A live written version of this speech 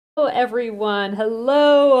Hello everyone.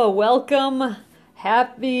 Hello, welcome.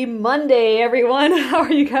 Happy Monday, everyone. How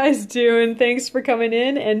are you guys doing? Thanks for coming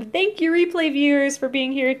in, and thank you replay viewers for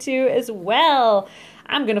being here too as well.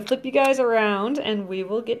 I'm gonna flip you guys around and we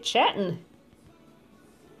will get chatting.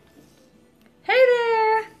 Hey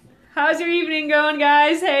there! How's your evening going,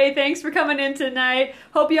 guys? Hey, thanks for coming in tonight.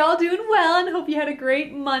 Hope you all doing well and hope you had a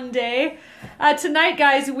great Monday. Tonight,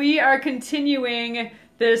 guys, we are continuing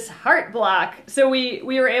this heart block. So we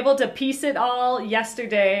were able to piece it all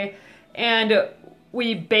yesterday, and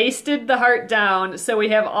we basted the heart down. So we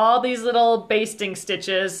have all these little basting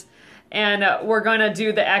stitches, and we're gonna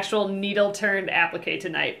do the actual needle turned applique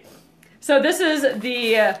tonight. So this is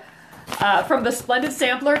the from the Splendid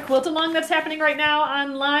Sampler quilt along that's happening right now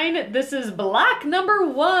online. This is block number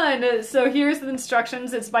 1. So here's the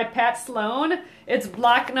instructions. It's by Pat Sloan. It's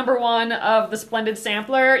block number 1 of the Splendid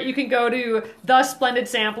Sampler. You can go to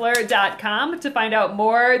thesplendidsampler.com to find out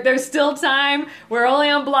more. There's still time. We're only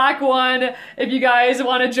on block 1 if you guys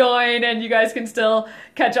want to join, and you guys can still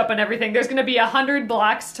catch up on everything. There's going to be 100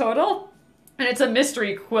 blocks total. And it's a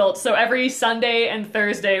mystery quilt, so every Sunday and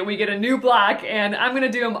Thursday we get a new block, and I'm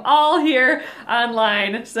gonna do them all here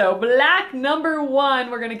online. So block number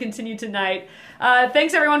 1, we're gonna continue tonight.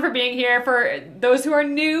 Thanks everyone for being here. For those who are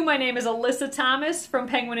new, my name is Alyssa Thomas from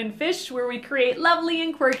Penguin and Fish, where we create lovely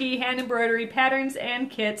and quirky hand embroidery patterns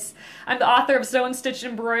and kits. I'm the author of Sew and Stitch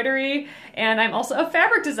Embroidery, and I'm also a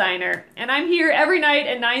fabric designer. And I'm here every night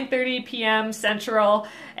at 9:30 p.m. Central,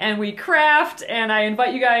 and we craft, and I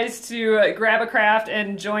invite you guys to grab a craft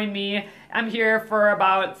and join me. I'm here for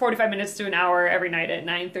about 45 minutes to an hour every night at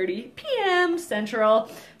 9:30 p.m. Central.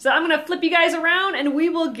 So I'm gonna flip you guys around and we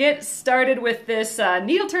will get started with this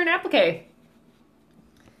needle turn applique.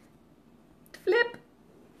 Flip.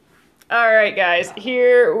 All right, guys,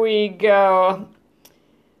 here we go.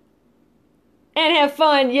 And have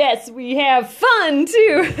fun. Yes, we have fun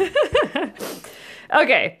too.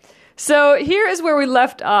 Okay, so here is where we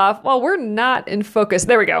left off. Well, we're not in focus.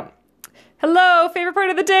 There we go. Hello, favorite part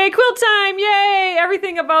of the day, quilt time, yay!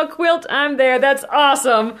 Everything about quilt, I'm there, that's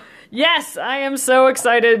awesome. Yes, I am so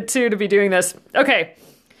excited too to be doing this. Okay,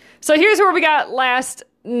 so here's where we got last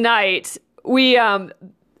night. We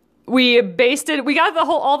basted, we got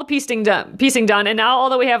all the piecing done, and now all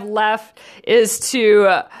that we have left is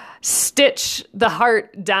to stitch the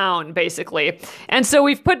heart down, basically. And so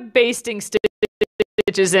we've put basting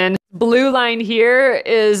stitches in. Blue line here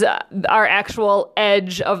is our actual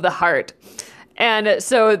edge of the heart. And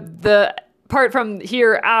so the part from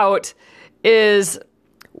here out is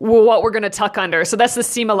what we're going to tuck under. So that's the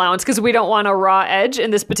seam allowance, because we don't want a raw edge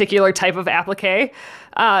in this particular type of applique.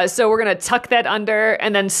 So we're going to tuck that under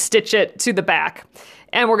and then stitch it to the back.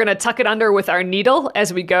 And we're going to tuck it under with our needle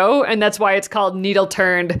as we go. And that's why it's called needle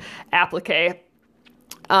turned applique.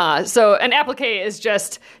 So an applique is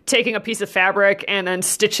just taking a piece of fabric and then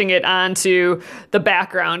stitching it onto the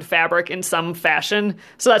background fabric in some fashion.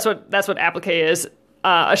 So that's what applique is,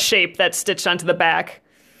 a shape that's stitched onto the back.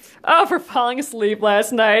 Oh, for falling asleep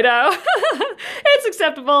last night. Oh, it's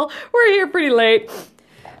acceptable. We're here pretty late.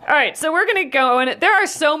 All right, so we're gonna go, and there are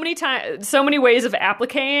so many ways of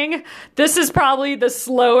appliquing. This is probably the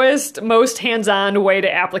slowest, most hands-on way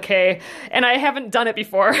to applique, and I haven't done it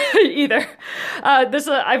before either.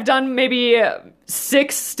 I've done maybe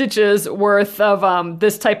 6 stitches worth of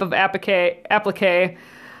this type of applique,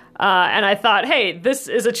 and I thought, hey, this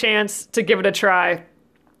is a chance to give it a try.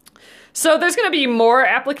 So there's gonna be more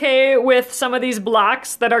applique with some of these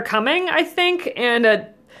blocks that are coming, I think, and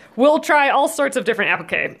we'll try all sorts of different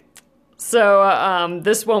applique. So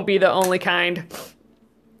this won't be the only kind.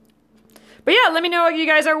 But yeah, let me know what you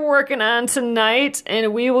guys are working on tonight,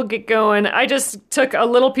 and we will get going. I just took a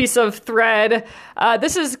little piece of thread.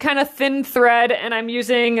 This is kind of thin thread, and I'm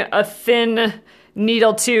using a thin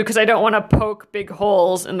needle too, because I don't want to poke big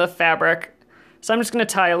holes in the fabric. So I'm just going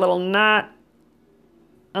to tie a little knot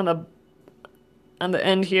on the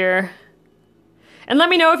end here. And let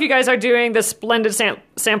me know if you guys are doing the Splendid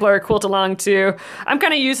Sampler quilt along too. I'm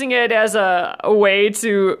kind of using it as a way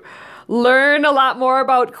to learn a lot more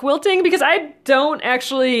about quilting, because I don't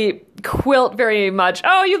actually quilt very much.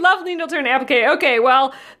 Oh, you love needle turn applique. Okay,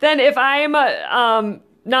 well, then if I'm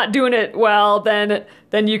not doing it well, then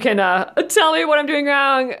you can tell me what I'm doing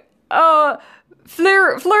wrong. Oh,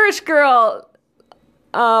 Flourish Girl.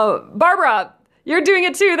 Barbara, you're doing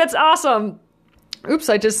it too. That's awesome. Oops,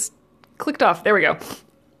 I just clicked off. There we go.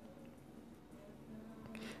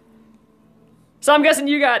 So I'm guessing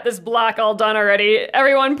you got this block all done already.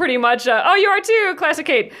 Everyone pretty much, oh, you are too, Classic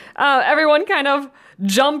Kate. Everyone kind of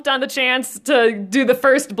jumped on the chance to do the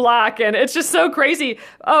first block, and it's just so crazy.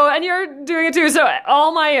 Oh, and you're doing it too. So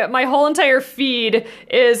all my whole entire feed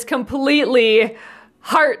is completely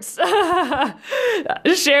hearts.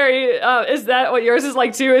 Sherry, is that what yours is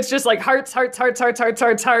like too? It's just like hearts, hearts, hearts, hearts, hearts,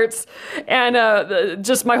 hearts, hearts. And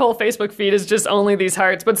just my whole Facebook feed is just only these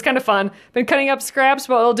hearts, but it's kind of fun. Been cutting up scraps,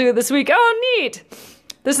 but I'll do it this week. Oh, neat.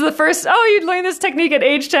 This is the first, oh, you learned this technique at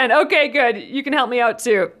age 10. Okay, good. You can help me out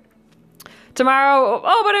too. Tomorrow,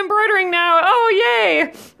 oh, but embroidering now. Oh,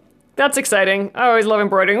 yay. That's exciting. I always love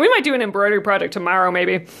embroidering. We might do an embroidery project tomorrow,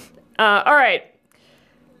 maybe. All right.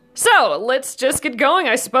 So let's just get going,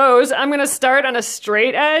 I suppose. I'm going to start on a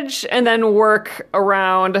straight edge and then work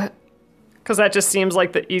around, because that just seems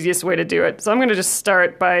like the easiest way to do it. So I'm going to just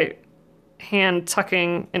start by hand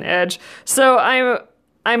tucking an edge. So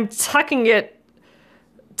I'm tucking it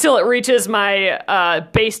till it reaches my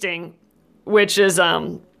basting, which is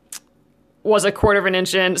was 1/4 of an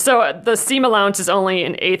inch in. So the seam allowance is only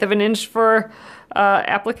 1/8 of an inch for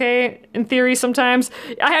applique in theory sometimes.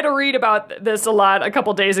 I had to read about this a lot a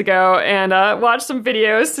couple days ago and watch some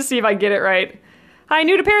videos to see if I get it right. Hi,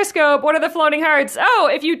 new to Periscope. What are the floating hearts? Oh,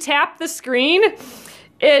 if you tap the screen,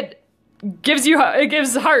 it gives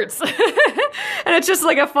hearts. And it's just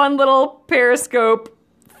like a fun little Periscope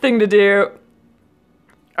thing to do.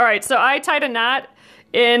 All right, so I tied a knot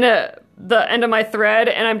in the end of my thread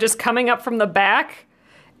and I'm just coming up from the back.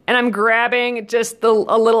 And I'm grabbing just a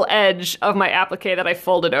little edge of my applique that I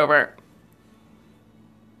folded over.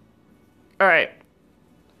 All right.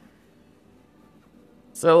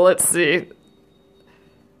 So let's see.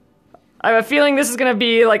 I have a feeling this is going to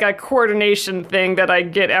be like a coordination thing that I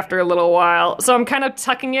get after a little while. So I'm kind of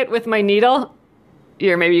tucking it with my needle.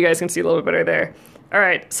 Here, maybe you guys can see a little bit better there. All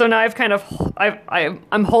right. So now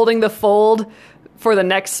I'm holding the fold for the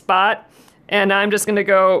next spot. And I'm just going to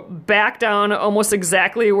go back down almost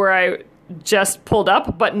exactly where I just pulled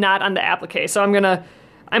up, but not on the applique. So I'm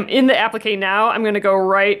in the applique now. I'm going to go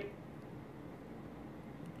right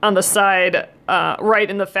on the side, right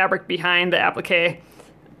in the fabric behind the applique,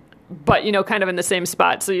 but, you know, kind of in the same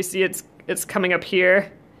spot. So you see it's coming up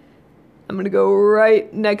here. I'm going to go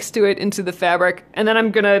right next to it into the fabric. And then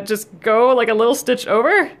I'm going to just go like a little stitch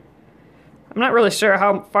over. I'm not really sure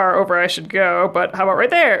how far over I should go, but how about right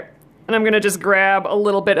there? And I'm going to just grab a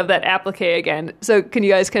little bit of that applique again. So can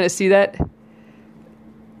you guys kind of see that?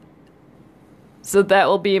 So that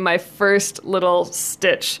will be my first little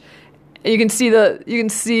stitch. And you can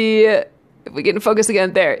see if we can focus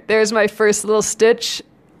again there. There's my first little stitch,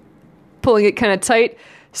 pulling it kind of tight.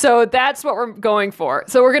 So that's what we're going for.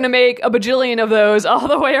 So we're going to make a bajillion of those all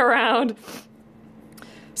the way around.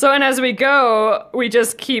 So, and as we go, we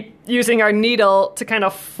just keep using our needle to kind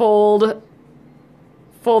of fold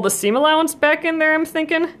the seam allowance back in there, I'm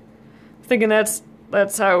thinking.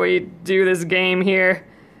 That's how we do this game here.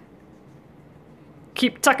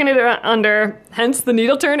 Keep tucking it under, hence the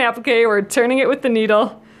needle turn applique. We're turning it with the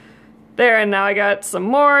needle. There, and now I got some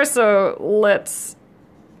more, so let's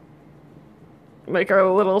make our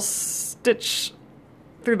little stitch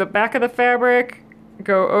through the back of the fabric,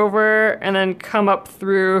 go over, and then come up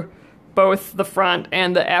through both the front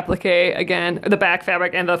and the applique again, the back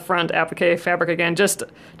fabric and the front applique fabric again, just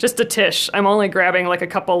a tish. I'm only grabbing like a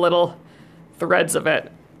couple little threads of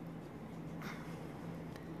it.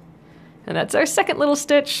 And that's our second little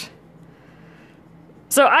stitch.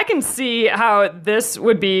 So I can see how this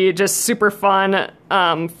would be just super fun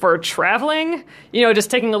for traveling. You know,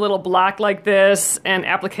 just taking a little block like this and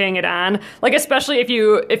appliquing it on. Like especially if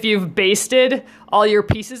you've basted all your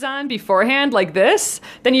pieces on beforehand like this,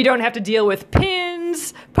 then you don't have to deal with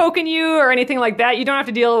pins poking you or anything like that. You don't have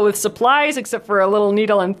to deal with supplies except for a little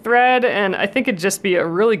needle and thread. And I think it'd just be a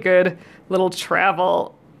really good little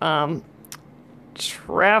travel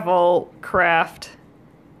craft.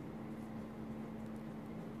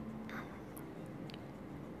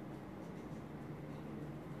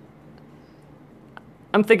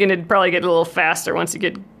 I'm thinking it'd probably get a little faster once you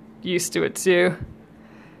get used to it too.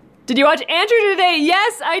 Did you watch Andrew today?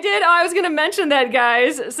 Yes, I did. Oh, I was going to mention that,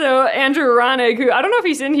 guys. So Andrew Ronig, who I don't know if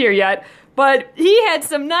he's in here yet, but he had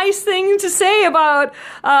some nice things to say about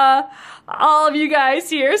all of you guys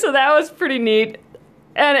here. So that was pretty neat.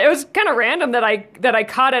 And it was kind of random that I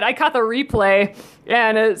caught it. I caught the replay,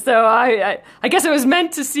 and so I guess it was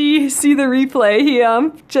meant to see the replay. He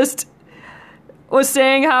just was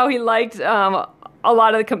saying how he liked a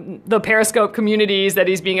lot of the Periscope communities that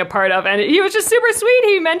he's being a part of, and he was just super sweet.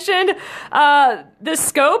 He mentioned this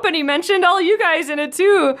scope, and he mentioned all you guys in it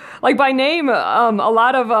too, like by name. A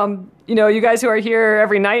lot of you guys who are here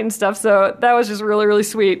every night and stuff. So that was just really, really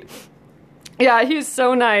sweet. Yeah, he's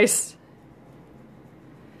so nice.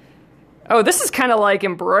 Oh, this is kind of like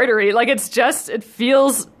embroidery. Like this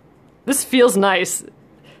feels nice.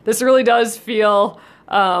 This really does feel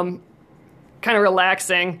kind of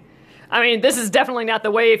relaxing. I mean, this is definitely not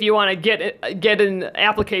the way if you want to get an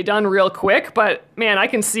applique done real quick, but man, I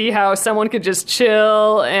can see how someone could just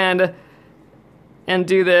chill and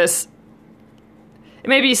do this. It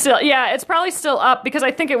may be still, yeah, it's probably still up because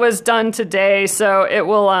I think it was done today, so it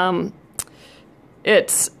will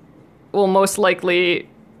most likely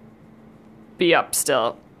be up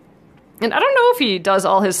still. And I don't know if he does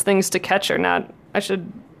all his things to catch or not.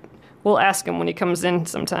 We'll ask him when he comes in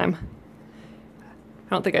sometime.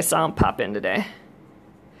 I don't think I saw him pop in today.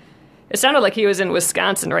 It sounded like he was in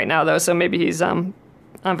Wisconsin right now, though, so maybe he's on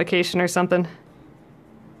vacation or something.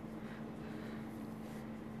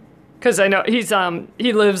 Because I know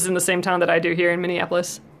he lives in the same town that I do here in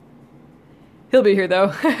Minneapolis. He'll be here, though.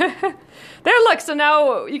 There, look, so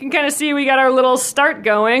now you can kind of see we got our little start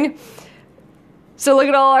going. So look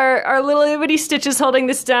at all our little itty-bitty stitches holding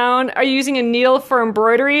this down. Are you using a needle for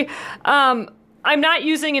embroidery? I'm not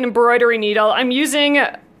using an embroidery needle. I'm using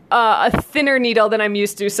a thinner needle than I'm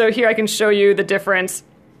used to. So here I can show you the difference.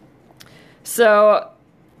 So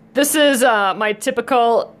this is my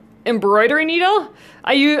typical embroidery needle.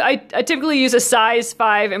 I typically use a size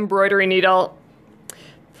 5 embroidery needle.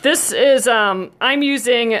 This is, I'm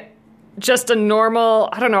using just a normal,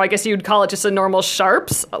 I don't know, I guess you would call it just a normal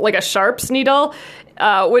sharps, like a sharps needle,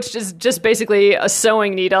 which is just basically a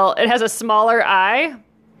sewing needle. It has a smaller eye.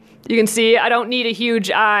 You can see I don't need a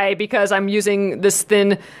huge eye because I'm using this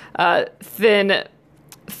thin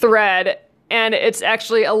thread, and it's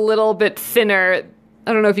actually a little bit thinner.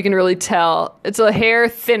 I don't know if you can really tell. It's a hair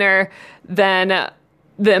thinner than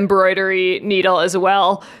the embroidery needle as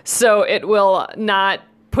well, so it will not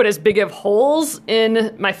put as big of holes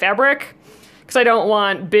in my fabric because I don't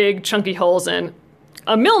want big chunky holes in.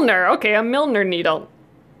 A Milner, okay, a Milner needle.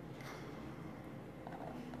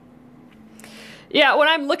 Yeah, when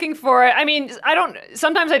I'm looking for it, I mean,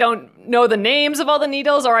 sometimes I don't know the names of all the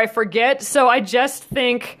needles or I forget, so I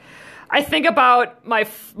think about my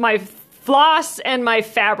floss and my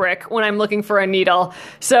fabric when I'm looking for a needle.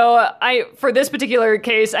 So for this particular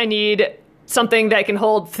case, I need something that can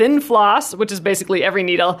hold thin floss, which is basically every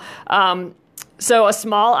needle. So a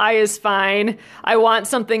small eye is fine. I want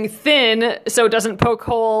something thin so it doesn't poke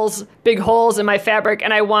big holes in my fabric,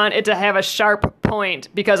 and I want it to have a sharp point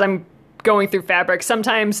because I'm going through fabric.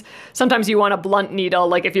 Sometimes you want a blunt needle,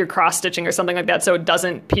 like if you're cross stitching or something like that, so it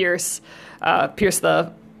doesn't pierce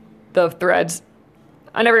the threads.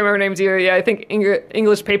 I never remember names either. Yeah, I think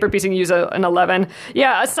English paper piecing use an 11.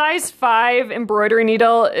 Yeah, a size 5 embroidery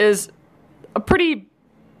needle is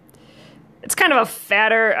it's kind of a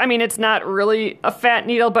fatter, I mean, it's not really a fat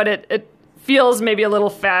needle, but it feels maybe a little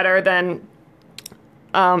fatter than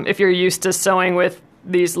if you're used to sewing with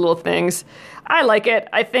these little things. I like it.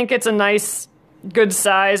 I think it's a nice, good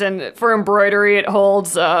size, and for embroidery, it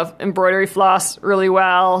holds embroidery floss really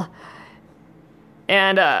well.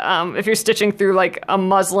 And if you're stitching through like a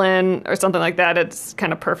muslin or something like that, it's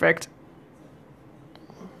kind of perfect.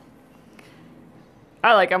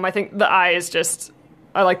 I like them. I think the eye is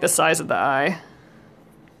I like the size of the eye.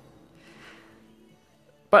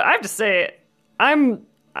 But I have to say, I'm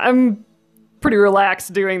pretty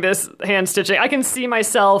relaxed doing this hand stitching. I can see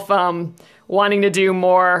myself wanting to do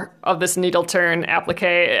more of this needle turn applique.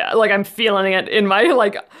 Like I'm feeling it in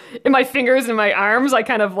my fingers and my arms. I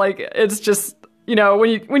kind of like, it's just,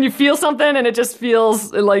 when you feel something and it just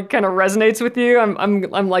feels, it like kind of resonates with you,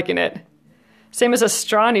 I'm liking it. Same as a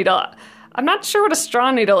straw needle. I'm not sure what a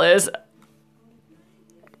straw needle is.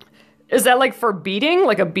 Is that like for beading,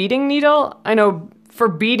 like a beading needle? I know for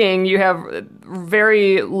beading you have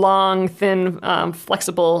very long, thin,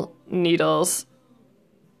 flexible needles.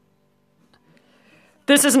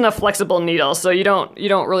 This isn't a flexible needle, so you don't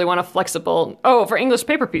really want a flexible. Oh, for English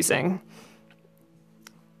paper piecing.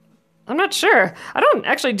 I'm not sure. I don't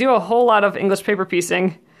actually do a whole lot of English paper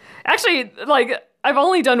piecing. Actually, I've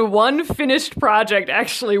only done one finished project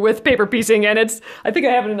actually with paper piecing, and I think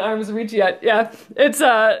I have it in arm's reach yet. Yeah, it's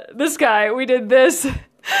this guy. We did this.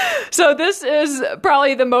 So this is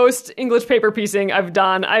probably the most English paper piecing I've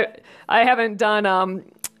done. I haven't done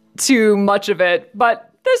too much of it,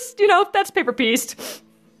 but this, that's paper pieced.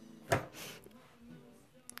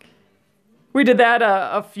 We did that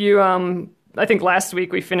a few, I think last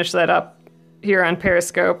week we finished that up. here on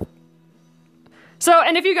Periscope. So,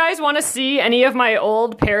 and if you guys want to see any of my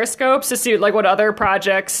old Periscopes to see like what other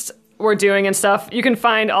projects we're doing and stuff, you can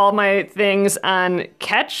find all my things on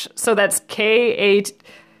Catch. So that's K8.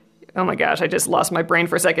 Oh my gosh, I just lost my brain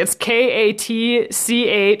for a second. It's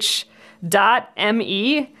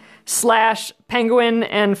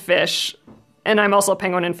katch.me/penguinandfish. And I'm also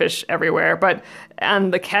penguin and fish everywhere. But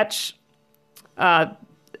on the Catch, that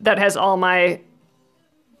has all my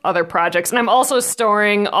other projects. And I'm also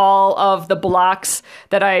storing all of the blocks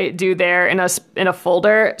that I do there in a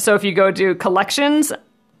folder. So if you go to collections,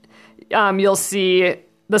 you'll see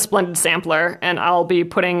the Splendid Sampler, and I'll be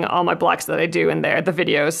putting all my blocks that I do in there, the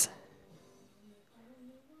videos.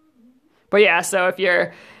 But yeah, so if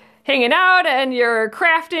you're hanging out and you're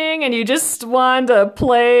crafting and you just want to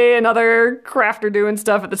play another crafter doing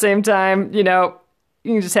stuff at the same time, you know,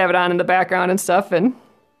 you can just have it on in the background and stuff, and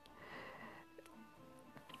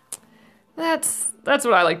that's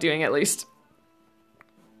what I like doing, at least.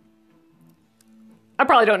 I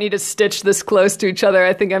probably don't need to stitch this close to each other.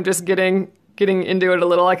 I think I'm just getting into it a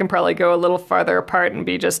little. I can probably go a little farther apart and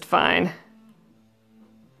be just fine.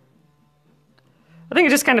 I think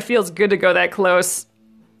it just kind of feels good to go that close.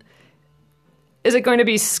 Is it going to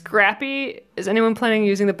be scrappy? Is anyone planning on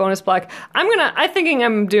using the bonus block? I'm thinking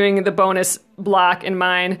I'm doing the bonus block in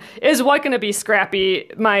mine. Is what going to be scrappy?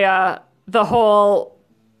 My whole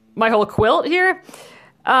quilt here.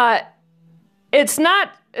 It's not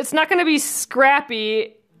going to be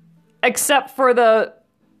scrappy, except for the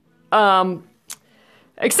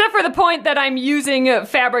point that I'm using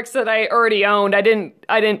fabrics that I already owned. I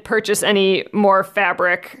didn't purchase any more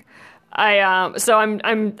fabric. I've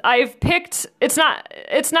picked. It's not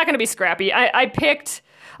going to be scrappy. I picked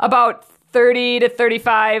about 30 to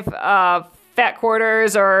 35 fat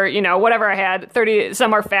quarters, or, you know, whatever I had. 30.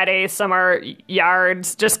 Some are fat eighths, some are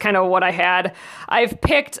yards. Just kind of what I had. I've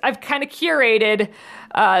kind of curated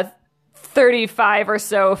 35 or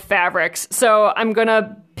so fabrics. So I'm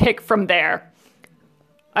gonna pick from there.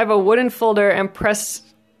 I have a wooden folder and pressed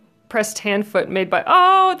hand foot made by.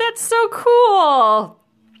 Oh, that's so cool.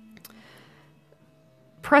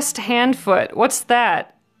 Pressed hand foot. What's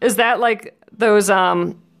that? Is that like those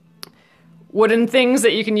wooden things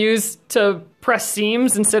that you can use to press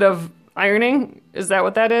seams instead of ironing? Is that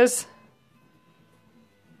what that is?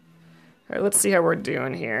 All right, let's see how we're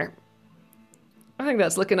doing here. I think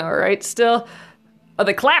that's looking all right still. Oh,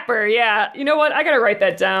 the clapper, yeah. You know what? I gotta write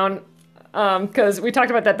that down, because we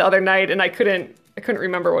talked about that the other night and I couldn't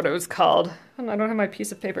remember what it was called. I don't have my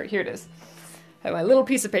piece of paper. Here it is. I have my little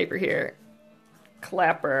piece of paper here.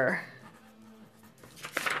 Clapper.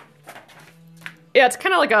 Yeah, it's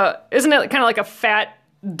kind of like isn't it kind of like a fat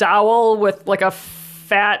dowel with like a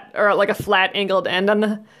fat, or like a flat angled end on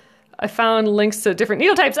the. I found links to different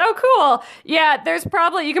needle types. Oh, cool. Yeah, you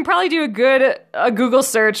can probably do a Google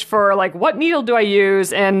search for like what needle do I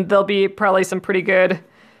use, and there'll be probably some pretty good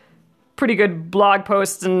blog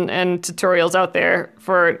posts and tutorials out there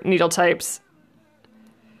for needle types.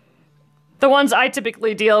 The ones I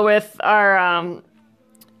typically deal with are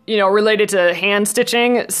related to hand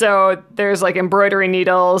stitching. So there's like embroidery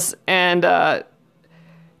needles and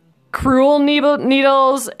crewel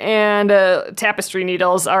needles and tapestry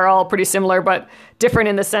needles are all pretty similar, but different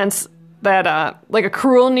in the sense that like a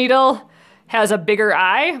crewel needle has a bigger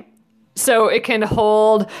eye, so it can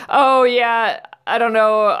hold. Oh yeah, I don't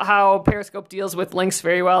know how Periscope deals with links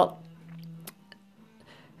very well.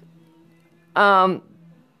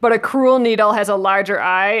 But a crewel needle has a larger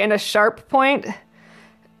eye and a sharp point,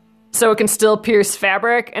 so it can still pierce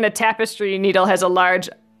fabric. And a tapestry needle has a large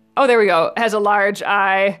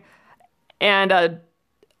eye and a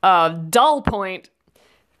dull point,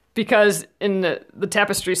 because in the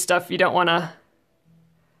tapestry stuff, you don't want to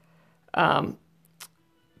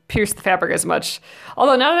pierce the fabric as much.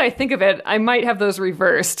 Although now that I think of it, I might have those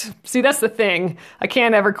reversed. See, that's the thing. I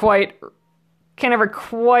can't ever quite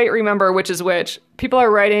remember which is which. People are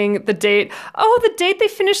writing the date. Oh, the date they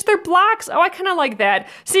finished their blocks. Oh, I kind of like that.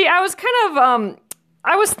 See, I was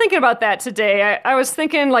thinking about that today. I was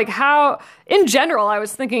thinking like how, in general, I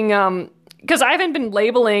was thinking, because I haven't been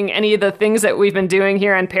labeling any of the things that we've been doing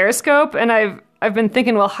here on Periscope, and I've been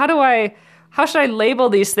thinking, well, how should I label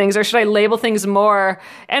these things, or should I label things more?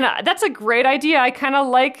 And that's a great idea. I kind of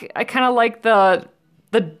like the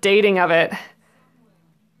dating of it.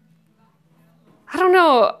 I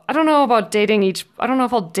don't know about dating each. I don't know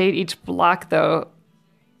if I'll date each block though.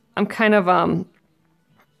 I'm kind of I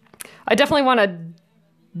definitely want to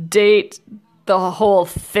date the whole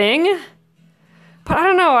thing, but I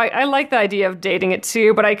don't know. I like the idea of dating it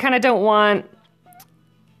too, but I kind of don't want.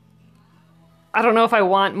 I don't know if I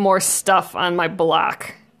want more stuff on my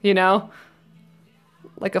block, you know?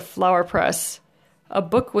 Like a flower press. A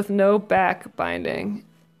book with no back binding.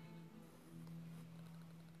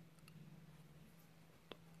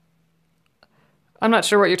 I'm not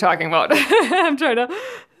sure what you're talking about. I'm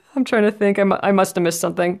trying to think. I must have missed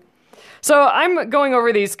something. So I'm going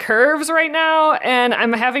over these curves right now, and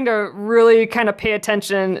I'm having to really kind of pay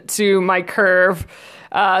attention to my curve,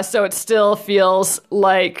 so it still feels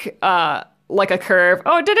like a curve.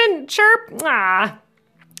 Oh, it didn't chirp. Ah.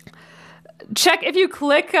 Check if you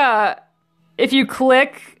click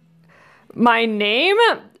my name.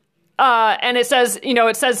 And it says,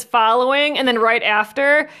 it says following, and then right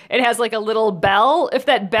after it has like a little bell. If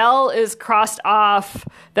that bell is crossed off,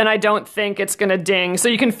 then I don't think it's gonna ding. So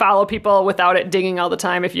you can follow people without it dinging all the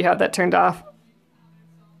time if you have that turned off.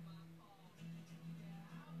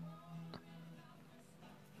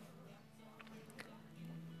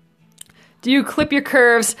 Do you clip your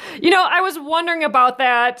curves? I was wondering about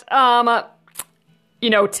that.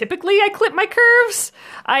 Typically I clip my curves.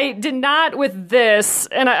 I did not with this,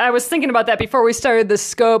 and I was thinking about that before we started the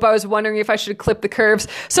scope. I was wondering if I should clip the curves.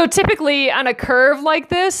 So typically on a curve like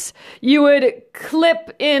this, you would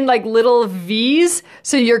clip in like little V's,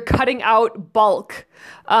 so you're cutting out bulk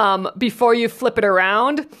before you flip it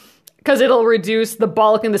around, because it'll reduce the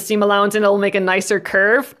bulk in the seam allowance and it'll make a nicer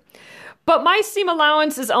curve. But my seam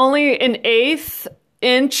allowance is only an 1/8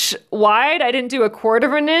 inch wide. I didn't do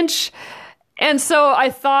 1/4 inch. And so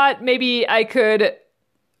I thought maybe I could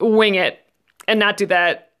wing it and not do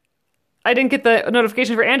that. I didn't get the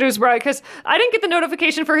notification for Andrew's because I didn't get the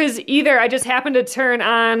notification for his either. I just happened to turn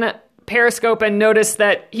on Periscope and notice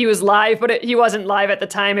that he was live, but he wasn't live at the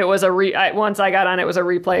time. It was once I got on, it was a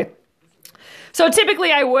replay. So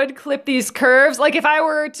typically I would clip these curves. Like if I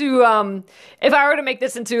were to make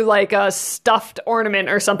this into like a stuffed ornament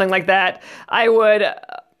or something like that, I would,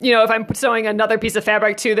 if I'm sewing another piece of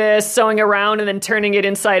fabric to this, sewing around and then turning it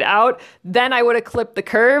inside out, then I would have clipped the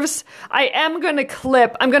curves. I'm going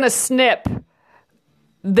to snip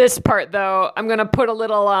this part though. I'm going to put a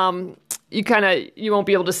little, you won't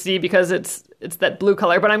be able to see because it's that blue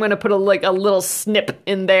color, but I'm going to put a little snip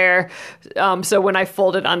in there. So when I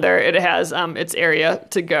fold it under, it has its area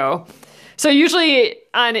to go. So usually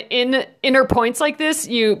on inner points like this,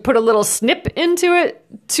 you put a little snip into it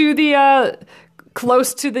to the,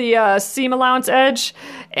 close to the seam allowance edge,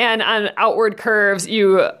 and on outward curves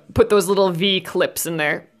you put those little V clips in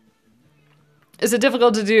there. Is it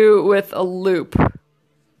difficult to do with a loop?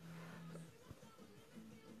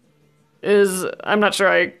 I'm not sure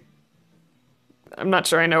I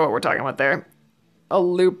know what we're talking about there. A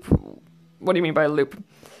loop. What do you mean by a loop?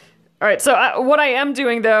 All right, so what I am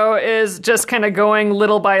doing though is just kind of going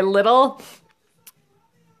little by little,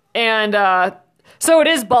 and so it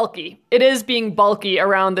is bulky. It is being bulky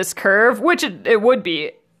around this curve, which it would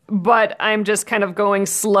be, but I'm just kind of going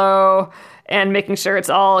slow and making sure it's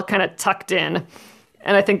all kind of tucked in.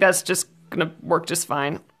 And I think that's just gonna work just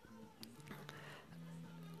fine.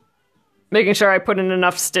 Making sure I put in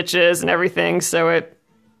enough stitches and everything so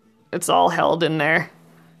it's all held in there.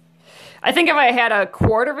 I think if I had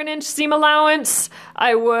 1/4 inch seam allowance,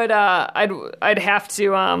 I would I'd have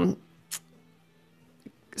to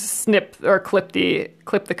snip or clip the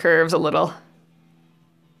curves a little.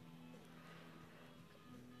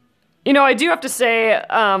 I do have to say,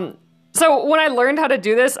 so when I learned how to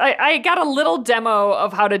do this, I got a little demo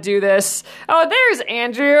of how to do this. Oh, there's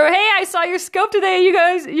Andrew. Hey, I saw your scope today, you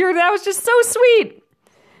guys. That was just so sweet.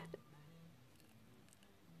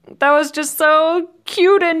 That was just so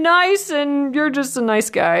cute and nice, and you're just a nice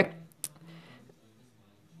guy.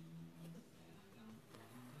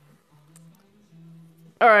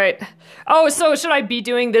 All right. Oh, so should I be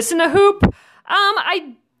doing this in a hoop?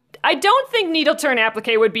 I don't think needle turn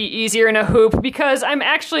applique would be easier in a hoop because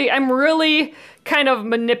I'm really kind of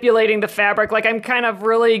manipulating the fabric. Like I'm kind of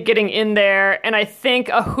really getting in there, and I think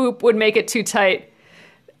a hoop would make it too tight.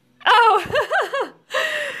 Oh,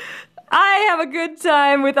 I have a good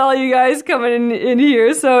time with all you guys coming in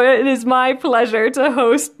here, so it is my pleasure to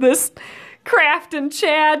host this craft and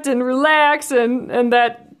chat and relax and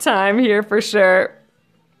that time here for sure.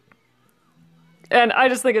 And I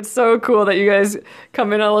just think it's so cool that you guys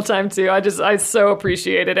come in all the time too. I so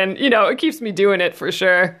appreciate it. And it keeps me doing it for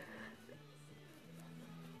sure.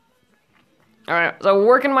 All right, so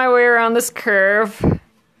working my way around this curve.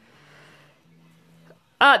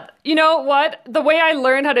 You know what? The way I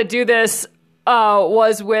learned how to do this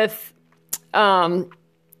was with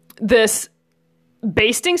this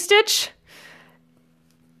basting stitch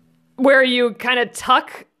where you kind of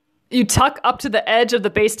tuck up to the edge of the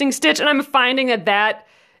basting stitch, and I'm finding that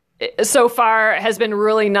so far has been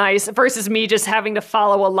really nice versus me just having to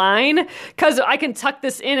follow a line, because I can tuck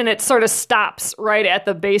this in and it sort of stops right at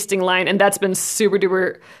the basting line, and that's been super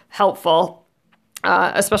duper helpful,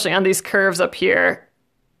 especially on these curves up here.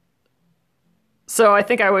 So I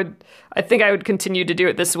think I would continue to do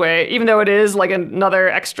it this way, even though it is like another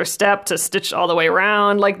extra step to stitch all the way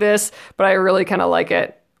around like this, but I really kind of like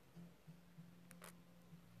it.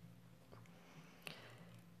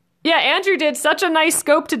 Yeah, Andrew did such a nice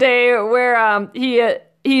scope today where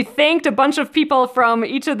he thanked a bunch of people from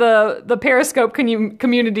each of the Periscope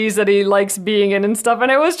communities that he likes being in and stuff,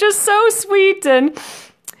 and it was just so sweet, and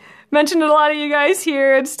mentioned a lot of you guys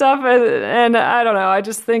here and stuff, and I don't know, I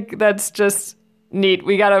just think that's just neat.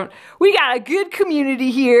 We got a good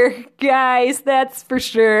community here, guys, that's for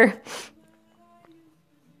sure.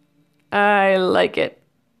 I like it.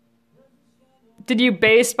 Did you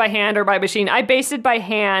baste by hand or by machine? I basted by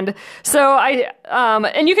hand. So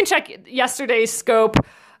and you can check yesterday's scope.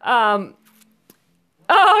 Oh,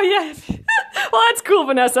 yes. Well, that's cool,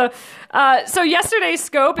 Vanessa. So yesterday's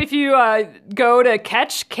scope, if you go to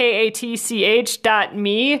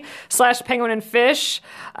katch.me/penguinandfish,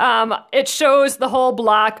 it shows the whole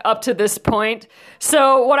block up to this point.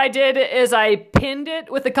 So what I did is I pinned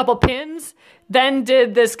it with a couple pins, then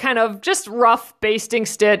did this kind of just rough basting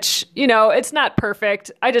stitch. You know, it's not perfect.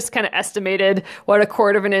 I just kind of estimated what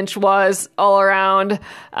 1/4 inch was all around,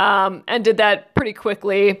 and did that pretty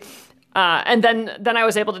quickly. And then I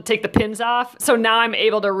was able to take the pins off. So now I'm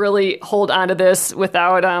able to really hold onto this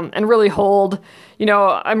without, and really hold, you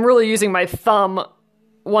know, I'm really using my thumb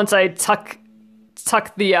once I tuck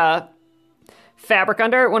the fabric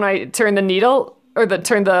under, when I turn the needle, or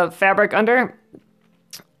turn the fabric under.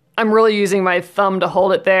 I'm really using my thumb to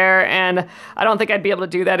hold it there, and I don't think I'd be able to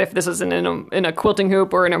do that if this was in a quilting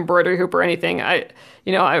hoop or an embroidery hoop or anything. I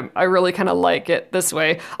really kind of like it this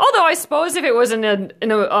way. Although I suppose if it was in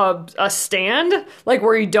a stand, like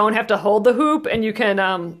where you don't have to hold the hoop and you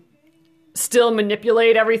can still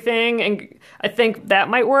manipulate everything, and I think that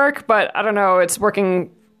might work. But I don't know. It's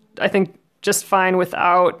working, I think, just fine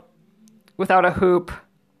without a hoop.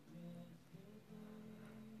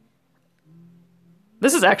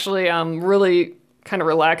 This is actually really kind of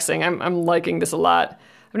relaxing. I'm liking this a lot.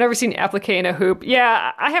 I've never seen applique in a hoop.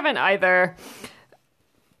 Yeah, I haven't either.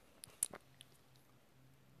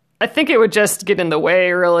 I think it would just get in the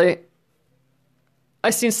way, really.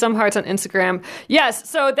 I've seen some hearts on Instagram. Yes,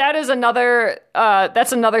 so that is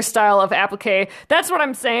that's another style of applique. That's what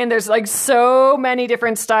I'm saying. There's like so many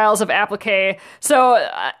different styles of applique. So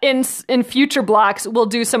in future blocks, we'll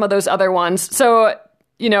do some of those other ones. So,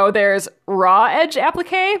 you know, there's raw edge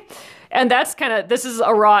applique, and that's this is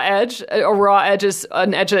a raw edge. A raw edge is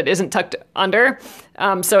an edge that isn't tucked under.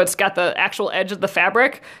 So it's got the actual edge of the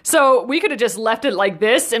fabric. So we could have just left it like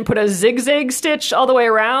this and put a zigzag stitch all the way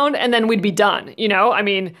around, and then we'd be done. You know, I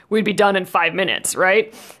mean, we'd be done in 5 minutes,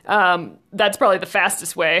 right? That's probably the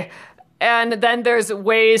fastest way. And then there's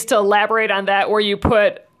ways to elaborate on that where you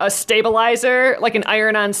put a stabilizer, like an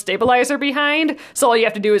iron-on stabilizer behind. So all you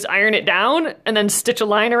have to do is iron it down and then stitch a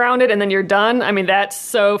line around it, and then you're done. I mean, that's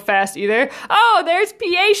so fast either. Oh, there's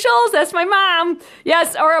PA Schultz. That's my mom.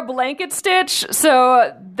 Yes, or a blanket stitch.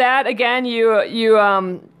 So that, again,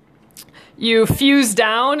 you fuse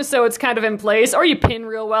down so it's kind of in place, or you pin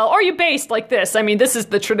real well, or you baste like this. I mean, this is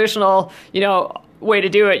the traditional, way to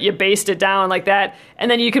do it. You baste it down like that, and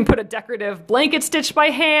then you can put a decorative blanket stitch by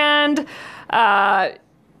hand.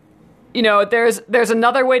 There's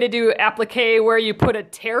another way to do applique where you put a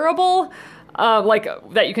tearable, like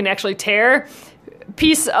that you can actually tear,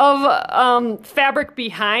 piece of fabric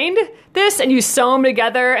behind this, and you sew them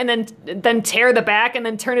together, and then tear the back, and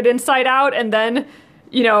then turn it inside out, and then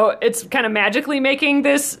it's kind of magically making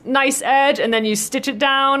this nice edge, and then you stitch it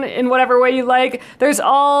down in whatever way you like. There's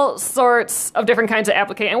all sorts of different kinds of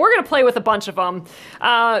applique, and we're going to play with a bunch of them.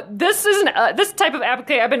 This type of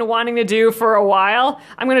applique I've been wanting to do for a while.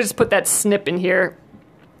 I'm going to just put that snip in here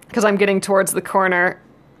because I'm getting towards the corner.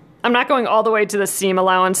 I'm not going all the way to the seam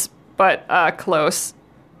allowance, but close.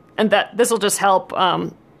 And this will just help.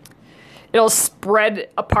 It'll spread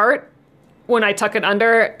apart when I tuck it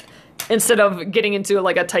under, instead of getting into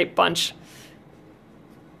like a tight bunch.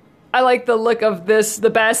 I like the look of this the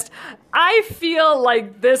best. I feel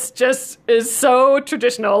like this just is so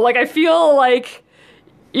traditional. Like I feel like,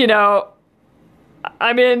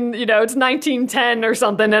 I'm in, it's 1910 or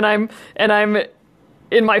something, and I'm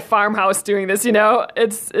in my farmhouse doing this,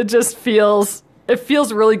 it just feels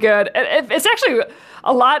really good. It's actually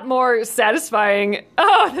a lot more satisfying.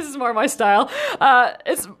 Oh, this is more my style.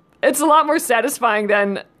 It's a lot more satisfying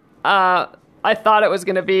than I thought it was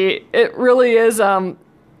going to be. It really is.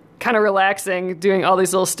 kind of relaxing doing all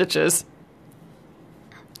these little stitches.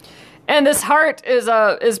 And this heart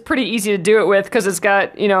is pretty easy to do it with because it's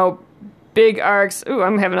got, you know, big arcs. Ooh,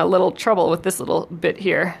 I'm having a little trouble with this little bit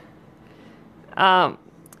here.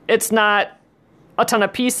 It's not a ton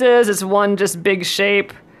of pieces. It's one just big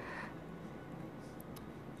shape.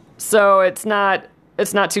 So it's not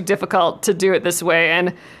too difficult to do it this way. And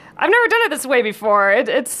I've never done it this way before.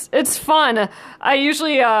 It's fun. I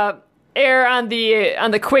usually err on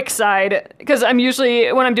the quick side because I'm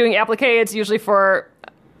usually, when I'm doing appliqué, it's usually for,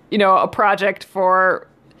 you know, a project for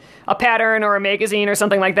a pattern or a magazine or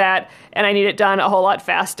something like that, and I need it done a whole lot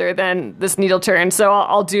faster than this needle turn. So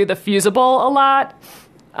I'll do the fusible a lot.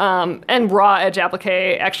 And raw edge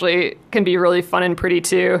appliqué actually can be really fun and pretty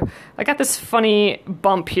too. I got this funny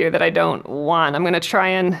bump here that I don't want. I'm going to try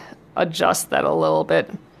and adjust that a little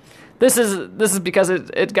bit. This is because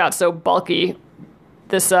it got so bulky,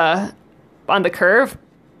 this on the curve.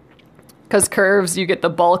 Because curves, you get the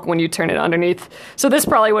bulk when you turn it underneath. So this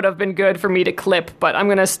probably would have been good for me to clip, but I'm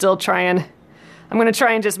gonna still try and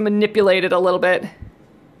just manipulate it a little bit.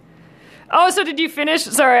 Oh, so did you finish?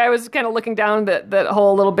 Sorry, I was kind of looking down that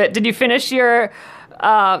whole little bit. Did you finish your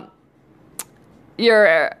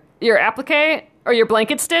appliqué or your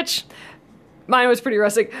blanket stitch? Mine was pretty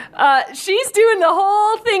rustic. She's doing the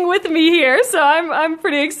whole thing with me here, so I'm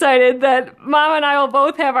pretty excited that Mom and I will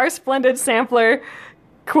both have our Splendid Sampler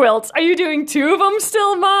quilts. Are you doing 2 of them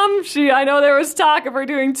still, Mom? I know there was talk of her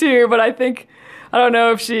doing 2, but I don't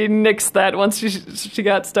know if she nixed that once she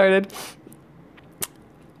got started.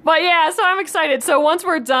 But yeah, so I'm excited. So once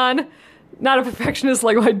we're done, not a perfectionist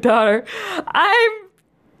like my daughter, I'm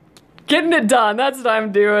getting it done. That's what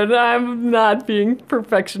I'm doing. I'm not being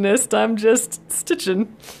perfectionist. I'm just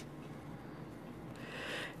stitching.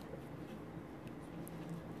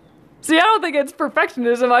 See, I don't think it's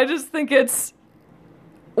perfectionism. I just think it's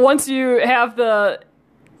once you have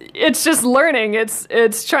it's just learning.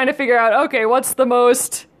 It's trying to figure out, okay, what's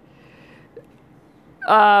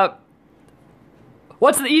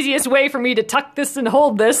the easiest way for me to tuck this and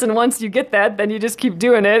hold this? And once you get that, then you just keep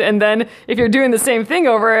doing it. And then if you're doing the same thing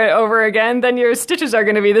over again, then your stitches are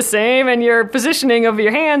going to be the same, and your positioning of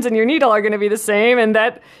your hands and your needle are going to be the same, and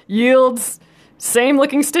that yields same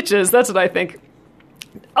looking stitches. That's what I think.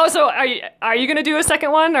 Oh, so are you going to do a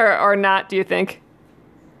second one or not, do you think?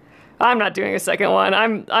 I'm not doing a second one.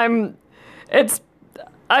 I'm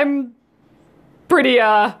pretty,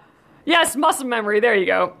 yes, muscle memory. There you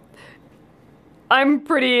go. I'm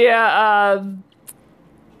pretty, not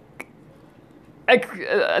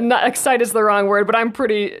excited is the wrong word, but I'm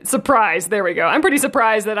pretty surprised. There we go. I'm pretty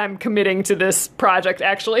surprised that I'm committing to this project,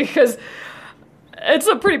 actually, because it's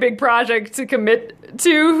a pretty big project to commit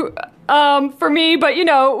to for me. But, you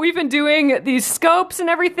know, we've been doing these scopes and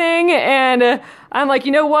everything, and I'm like,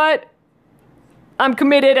 you know what? I'm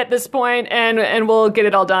committed at this point, and we'll get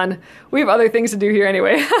it all done. We have other things to do here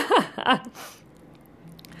anyway.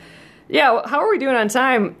 Yeah, how are we doing on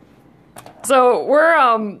time? So we're,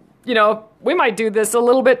 you know, we might do this a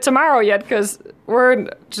little bit tomorrow yet because we're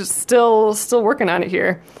just still working on it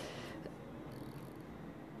here.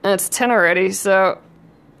 And it's 10 already, so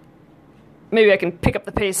maybe I can pick up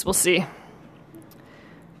the pace. We'll see.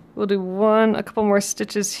 We'll do a couple more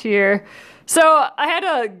stitches here. So I had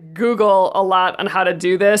to Google a lot on how to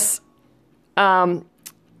do this.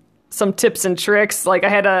 Some tips and tricks. Like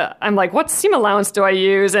I'm like, what seam allowance do I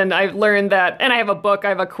use? And I learned that, and I have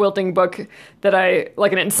a quilting book that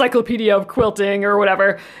like an encyclopedia of quilting or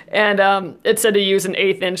whatever. And it said to use an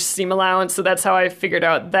 1/8 inch seam allowance. So that's how I figured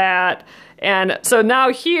out that. And so now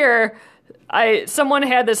here, someone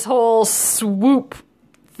had this whole swoop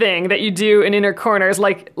thing that you do in inner corners,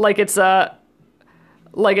 like it's a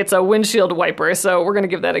windshield wiper. So we're gonna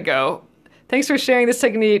give that a go. Thanks for sharing this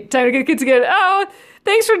technique. Time to get kids together. Oh,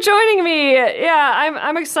 thanks for joining me. Yeah,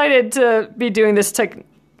 I'm excited to be doing this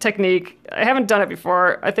technique. I haven't done it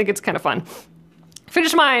before. I think it's kind of fun.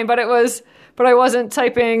 Finished mine, but I wasn't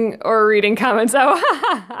typing or reading comments.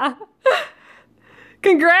 Oh,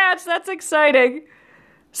 congrats! That's exciting.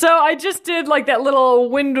 So I just did like that little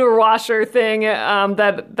window washer thing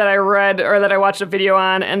that I read or that I watched a video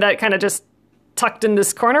on, and that kind of just tucked in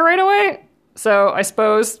this corner right away. So I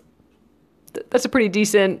suppose that's a pretty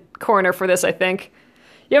decent corner for this, I think.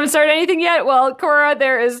 You haven't started anything yet? Well, Cora,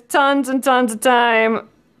 there is tons and tons of time.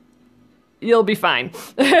 You'll be fine.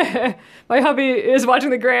 My hubby is watching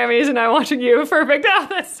the Grammys and I'm watching you. Perfect. Oh,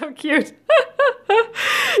 that's so cute.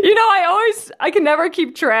 You know, I can never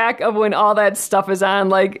keep track of when all that stuff is on,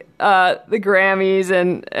 like the Grammys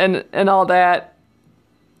and all that.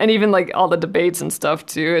 And even like all the debates and stuff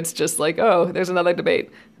too. It's just like, oh, there's another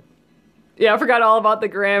debate. Yeah, I forgot all about the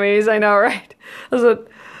Grammys. I know, right?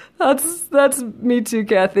 That's me too,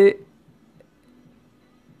 Kathy.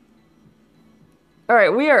 All right,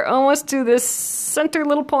 we are almost to this center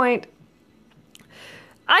little point.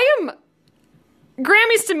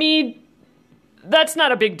 Grammys to me, that's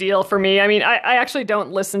not a big deal for me. I mean, I actually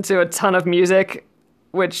don't listen to a ton of music,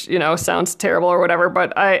 which, sounds terrible or whatever,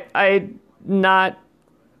 but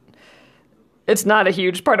it's not a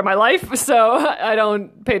huge part of my life, so I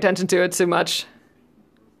don't pay attention to it too much.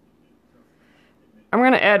 I'm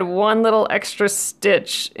going to add one little extra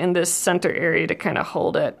stitch in this center area to kind of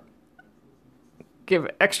hold it. Give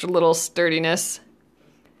extra little sturdiness.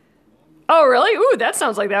 Oh, really? Ooh, that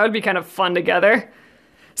sounds like that would be kind of fun together.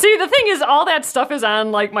 See, the thing is, all that stuff is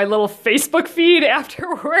on, like, my little Facebook feed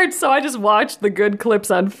afterwards, so I just watch the good clips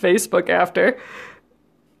on Facebook after.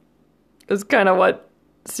 It's kind of what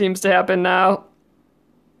seems to happen now.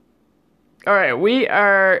 All right, we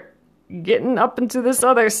are getting up into this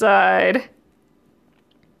other side.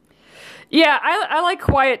 Yeah, I like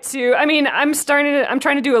quiet too. I mean, I'm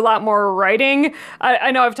trying to do a lot more writing.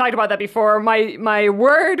 I know I've talked about that before. My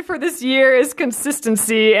word for this year is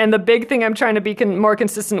consistency, and the big thing I'm trying to be more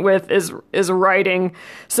consistent with is writing.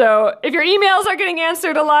 So if your emails are getting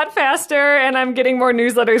answered a lot faster and I'm getting more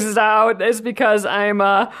newsletters out, it's because I'm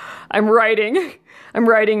writing. I'm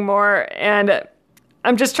writing more, and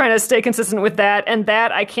I'm just trying to stay consistent with that. And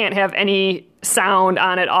that I can't have any sound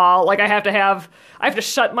on at all. Like I have to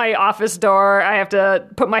shut my office door. I have to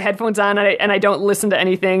put my headphones on, and I don't listen to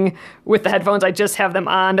anything with the headphones. I just have them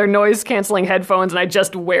on. They're noise-canceling headphones, and I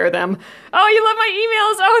just wear them. Oh, you love my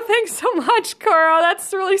emails? Oh, thanks so much, Cora.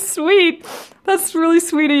 That's really sweet. That's really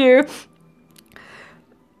sweet of you.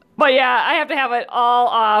 But yeah, I have to have it all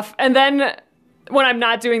off. And then when I'm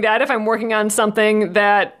not doing that, if I'm working on something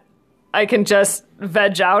that I can just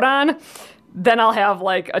veg out on, then I'll have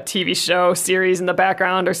like a TV show series in the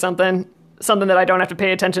background or something that I don't have to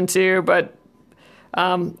pay attention to. But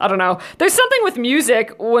I don't know. There's something with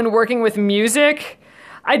music, when working with music,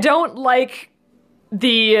 I don't like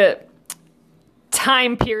the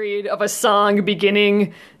time period of a song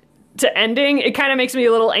beginning to ending. It kind of makes me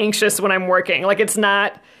a little anxious when I'm working. Like it's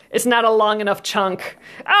not a long enough chunk.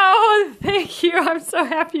 Oh, thank you. I'm so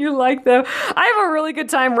happy you like them. I have a really good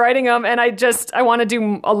time writing them, and I want to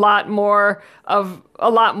do a lot more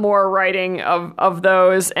writing of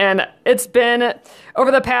those. And it's been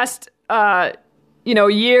over the past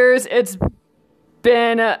years, it's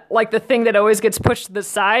been like the thing that always gets pushed to the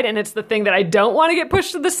side, and it's the thing that I don't want to get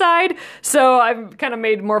pushed to the side. So I've kind of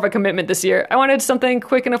made more of a commitment this year. I wanted something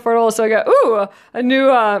quick and affordable, so I got a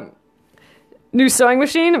new sewing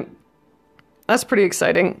machine. That's pretty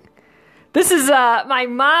exciting. This is my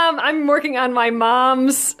mom. I'm working on my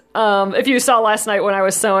mom's. If you saw last night when I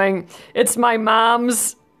was sewing, it's my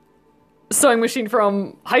mom's sewing machine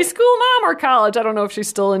from high school, mom, or college. I don't know if she's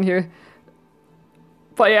still in here.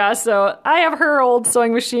 But yeah, so I have her old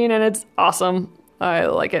sewing machine, and it's awesome. I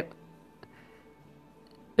like it.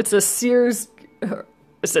 It's a Sears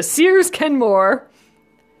Kenmore.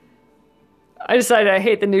 I decided I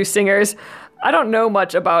hate the new Singers. I don't know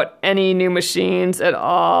much about any new machines at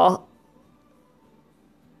all.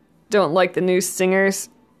 Don't like the new Singers.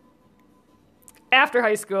 After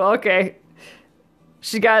high school, okay.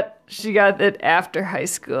 She got it after high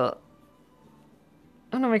school.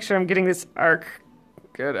 I want to make sure I'm getting this arc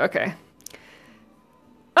good. Okay.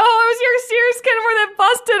 Oh, it was your Sears Kenmore that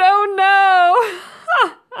busted. Oh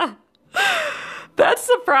no. That's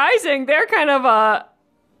surprising. They're kind of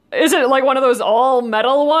is it like one of those all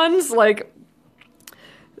metal ones? Like,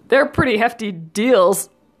 they're pretty hefty deals.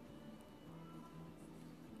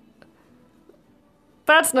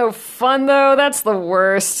 That's no fun, though. That's the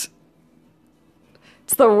worst.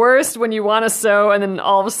 It's the worst when you want to sew and then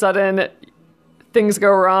all of a sudden things go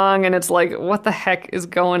wrong and it's like, what the heck is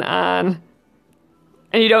going on?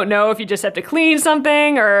 And you don't know if you just have to clean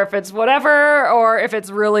something or if it's whatever or if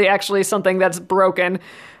it's really actually something that's broken.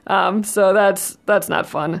 So that's not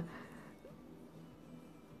fun.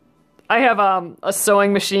 I have a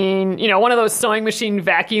sewing machine, one of those sewing machine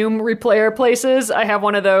vacuum replayer places. I have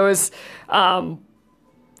one of those.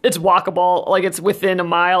 It's walkable, like it's within a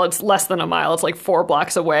mile. It's less than a mile. It's like 4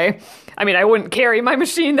 blocks away. I mean, I wouldn't carry my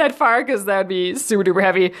machine that far because that would be super duper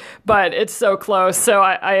heavy, but it's so close. So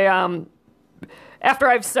I after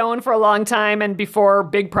I've sewn for a long time and before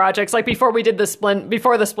big projects, like before the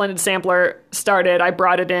Splendid Sampler started, I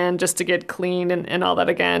brought it in just to get cleaned and all that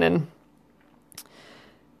again. And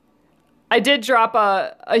I did drop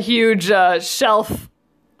a huge shelf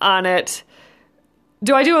on it.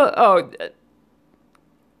 Do I do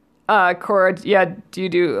Cora, yeah, do you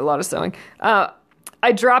do a lot of sewing?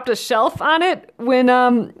 I dropped a shelf on it when,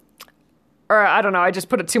 or I don't know, I just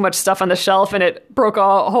put too much stuff on the shelf and it broke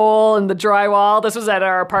a hole in the drywall. This was at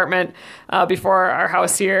our apartment before our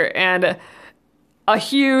house here. And a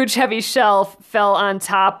huge heavy shelf fell on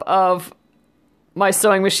top of my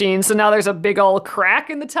sewing machine. So now there's a big old crack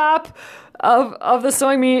in the top of the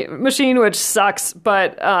sewing machine, which sucks,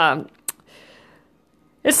 but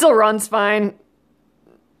it still runs fine.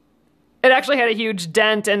 It actually had a huge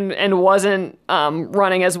dent and wasn't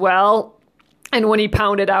running as well. And when he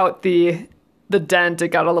pounded out the dent, it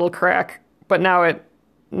got a little crack. But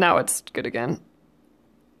now it's good again.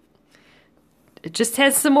 It just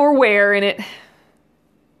has some more wear in it.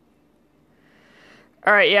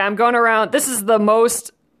 All right, yeah, I'm going around. This is the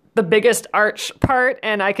biggest arch part,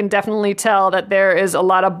 and I can definitely tell that there is a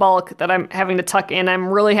lot of bulk that I'm having to tuck in. I'm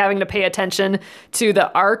really having to pay attention to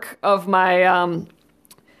the arc of my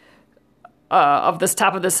of this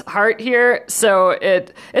top of this heart here. So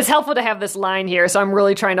it's helpful to have this line here. So I'm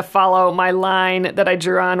really trying to follow my line that I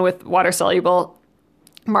drew on with water-soluble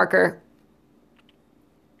marker.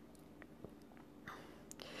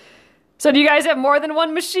 So do you guys have more than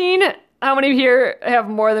one machine? How many here have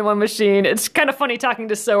more than one machine? It's kind of funny talking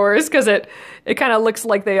to sewers because it kind of looks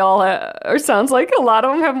like they all or sounds like a lot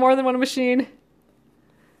of them have more than one machine.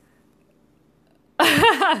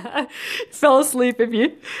 Fell asleep if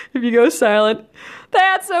you go silent.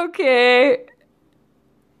 That's okay.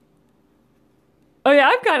 Oh yeah,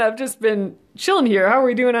 I've kind of just been chilling here. How are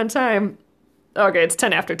we doing on time? Okay, it's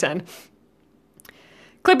 10 after 10.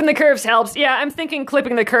 Clipping the curves helps. Yeah, I'm thinking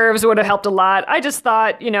clipping the curves would have helped a lot. I just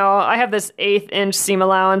thought, I have this 1/8 inch seam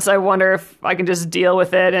allowance. I wonder if I can just deal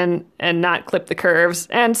with it and not clip the curves.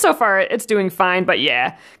 And so far, it's doing fine. But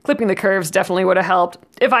yeah, clipping the curves definitely would have helped.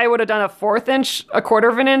 If I would have done a 1/4 inch, a 1/4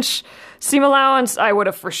 of an inch seam allowance, I would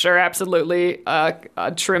have for sure absolutely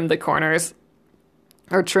trimmed the corners.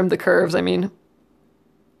 Or trimmed the curves, I mean.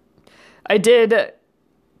 I did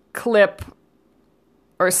clip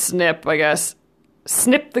or snip, I guess.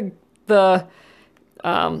 Snip the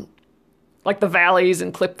like the valleys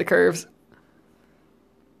and clip the curves.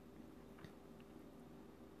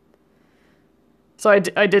 So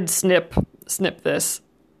I did snip this.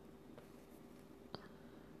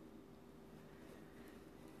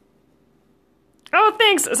 Oh,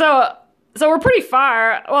 thanks. So we're pretty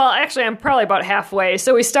far. Well, actually, I'm probably about halfway.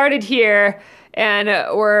 So we started here, and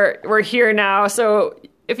we're here now. So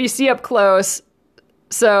if you see up close.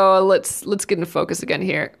 So let's get into focus again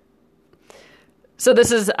here. So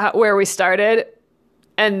this is where we started,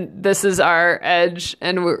 and this is our edge,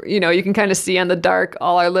 and you can kind of see on the dark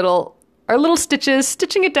all our little stitches,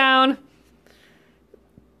 stitching it down.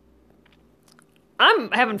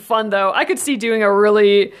 I'm having fun though. I could see doing a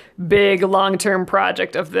really big long-term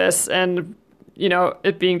project of this, and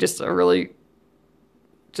it being just a really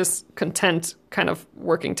just content kind of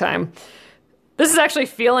working time. This is actually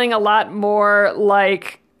feeling a lot more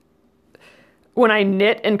like when I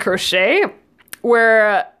knit and crochet,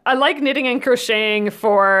 where I like knitting and crocheting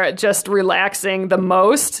for just relaxing the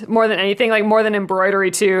most, more than anything, like more than embroidery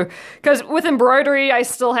too. Because with embroidery, I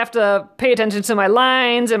still have to pay attention to my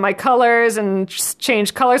lines and my colors and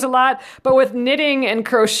change colors a lot. But with knitting and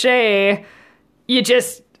crochet, you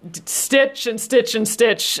just stitch and stitch and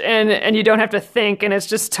stitch and you don't have to think, and it's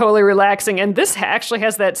just totally relaxing. And this actually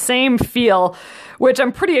has that same feel, which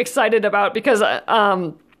I'm pretty excited about because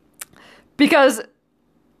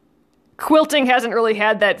quilting hasn't really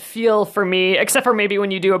had that feel for me, except for maybe when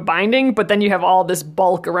you do a binding, but then you have all this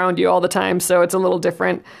bulk around you all the time, so it's a little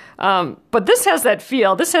different. But this has that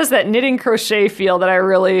feel. This has that knitting crochet feel that I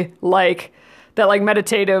really like, that like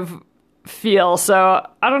meditative feel. So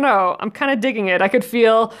I don't know, I'm kind of digging it. I could see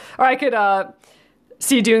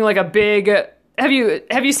doing like a big, have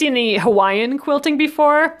you seen the Hawaiian quilting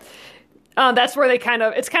before? That's where it's kind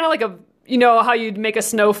of like how you'd make a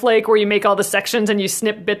snowflake where you make all the sections and you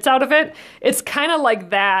snip bits out of it. It's kind of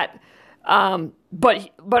like that,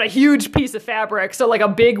 but a huge piece of fabric. So like a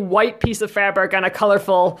big white piece of fabric on a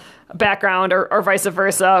colorful background, or vice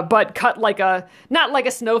versa, but cut not like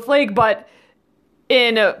a snowflake, but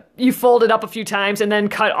you fold it up a few times and then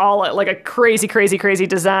cut all like a crazy, crazy, crazy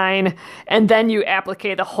design. And then you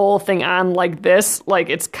applique the whole thing on like this. Like,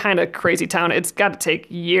 it's kind of crazy town. It's got to take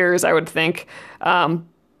years, I would think.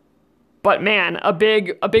 But man, a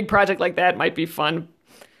big project like that might be fun.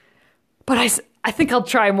 But I think I'll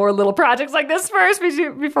try more little projects like this first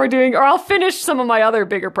before doing, or I'll finish some of my other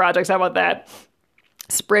bigger projects. How about that?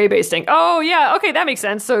 Spray basting. Oh yeah, okay, that makes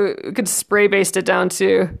sense. So we could spray baste it down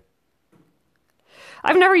too.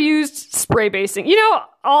 I've never used spray basting.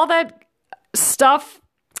 All that stuff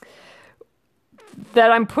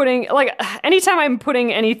that I'm putting, like, anytime I'm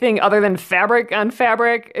putting anything other than fabric on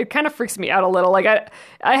fabric, it kind of freaks me out a little. Like,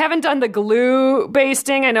 I haven't done the glue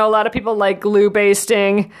basting. I know a lot of people like glue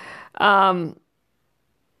basting. I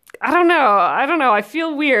don't know. I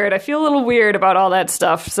feel weird. I feel a little weird about all that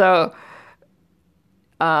stuff. So,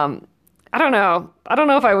 I don't know. I don't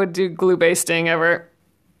know if I would do glue basting ever.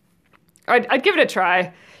 I'd give it a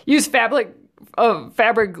try. Use fabric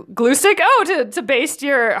glue stick. Oh, to baste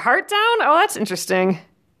your heart down. Oh, that's interesting.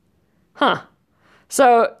 Huh.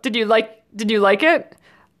 So, did you like it?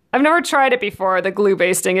 I've never tried it before, the glue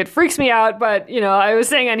basting. It freaks me out, but, I was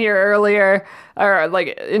saying on here earlier, or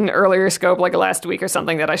like in earlier scope, like last week or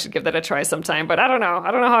something, that I should give that a try sometime. But I don't know.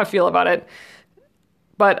 I don't know how I feel about it.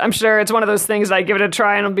 But I'm sure it's one of those things that I give it a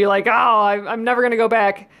try and I'll be like, oh, I'm never going to go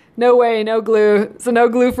back. No way, no glue. So no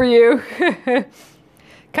glue for you.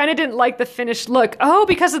 Kind of didn't like the finished look. Oh,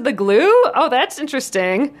 because of the glue? Oh, that's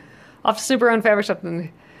interesting. Off super on fabric shop.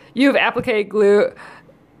 You have appliqué glue.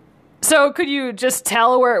 So could you just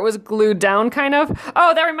tell where it was glued down, kind of?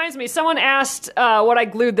 Oh, that reminds me. Someone asked what I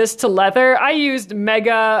glued this to leather. I used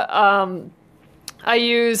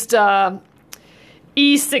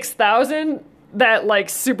E6000, that like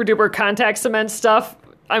super duper contact cement stuff.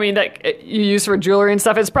 I mean, that you use for jewelry and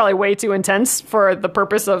stuff. It's probably way too intense for the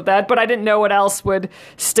purpose of that, but I didn't know what else would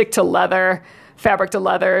stick to leather, fabric to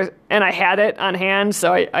leather, and I had it on hand,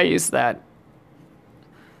 so I used that.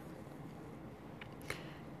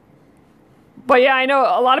 But yeah, I know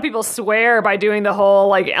a lot of people swear by doing the whole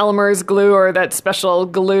like Elmer's glue, or that special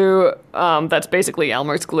glue that's basically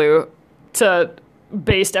Elmer's glue, to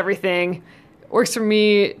baste everything. Works for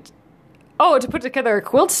me. Oh, to put together a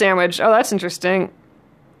quilt sandwich. Oh, that's interesting.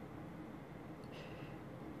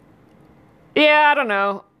 Yeah, I don't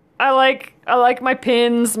know. I like my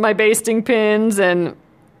pins, my basting pins, and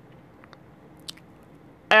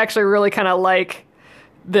I actually really kind of like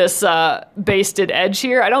this basted edge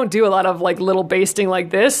here. I don't do a lot of like little basting like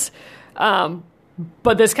this,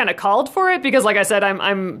 but this kind of called for it because, like I said,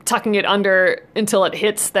 I'm tucking it under until it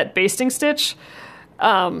hits that basting stitch.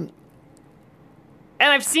 And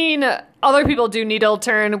I've seen other people do needle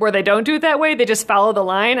turn where they don't do it that way. They just follow the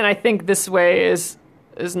line, and I think this way is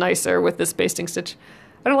nicer with this basting stitch.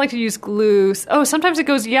 I don't like to use glue. Oh, sometimes it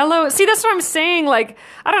goes yellow. See, that's what I'm saying. Like,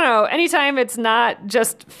 I don't know. Anytime it's not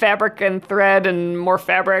just fabric and thread and more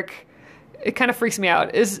fabric, it kind of freaks me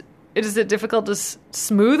out. Is it difficult to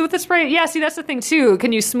smooth with the spray? Yeah, see, that's the thing, too.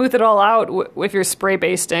 Can you smooth it all out with your spray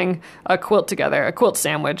basting a quilt together, a quilt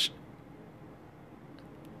sandwich?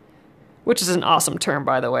 Which is an awesome term,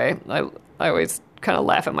 by the way. I always kind of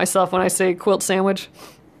laugh at myself when I say quilt sandwich.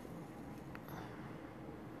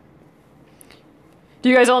 Do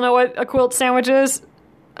you guys all know what a quilt sandwich is?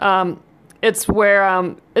 It's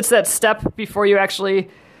where it's that step before you actually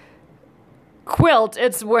quilt.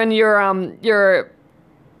 It's when you're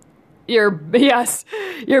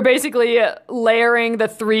basically layering the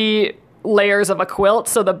 3 layers of a quilt.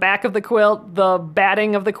 So the back of the quilt, the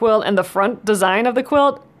batting of the quilt, and the front design of the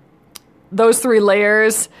quilt. Those 3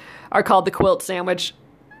 layers are called the quilt sandwich.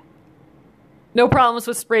 No problems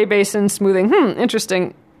with spray basin smoothing.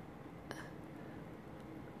 Interesting.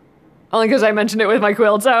 Only because I mentioned it with my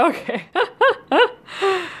quilts. Oh, okay.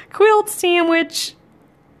 Quilt sandwich.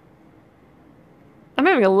 I'm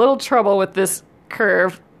having a little trouble with this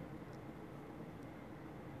curve.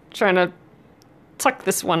 Trying to tuck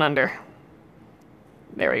this one under.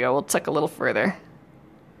 There we go. We'll tuck a little further.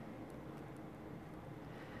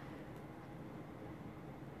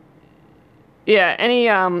 Yeah, any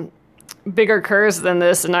bigger curves than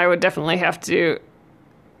this, and I would definitely have to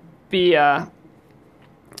be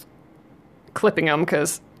clipping them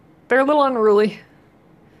because they're a little unruly.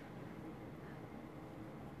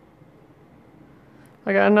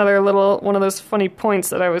 I got another little one of those funny points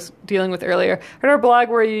that I was dealing with earlier. I heard a blog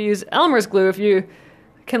where you use Elmer's glue if you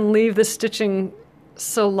can leave the stitching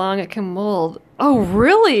so long it can mold. Oh,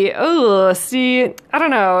 really? Oh, see, I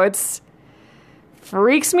don't know. It's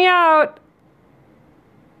freaks me out.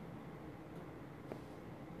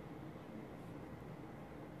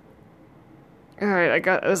 All right, I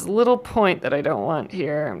got this little point that I don't want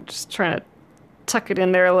here. I'm just trying to tuck it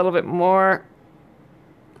in there a little bit more.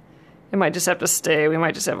 It might just have to stay. We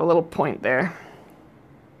might just have a little point there.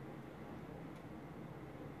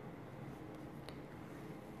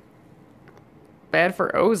 Bad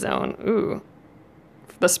for ozone. Ooh.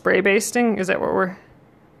 The spray basting? Is that what we're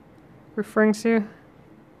referring to?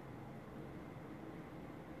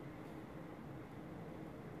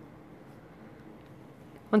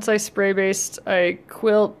 Once I spray baste, I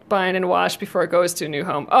quilt, bind, and wash before it goes to a new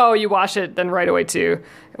home. Oh, you wash it then right away too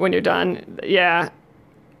when you're done. Yeah.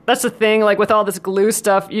 That's the thing, like with all this glue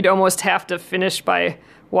stuff, you'd almost have to finish by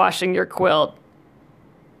washing your quilt.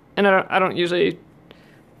 And I don't usually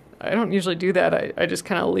do that. I just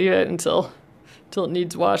kind of leave it until it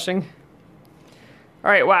needs washing.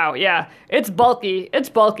 All right, wow, yeah, it's bulky. It's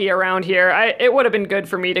bulky around here. It would have been good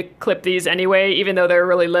for me to clip these anyway, even though they're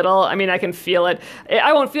really little. I mean, I can feel it.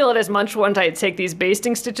 I won't feel it as much once I take these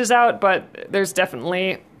basting stitches out, but there's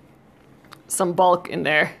definitely some bulk in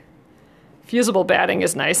there. Fusible batting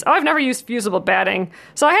is nice. Oh, I've never used fusible batting.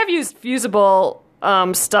 So I have used fusible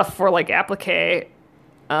stuff for like appliqué,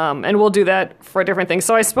 and we'll do that for different things.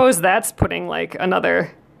 So I suppose that's putting like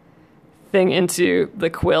another thing into the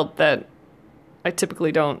quilt that I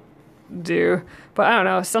typically don't do. But I don't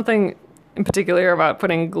know, something in particular about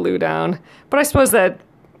putting glue down. But I suppose that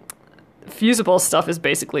fusible stuff is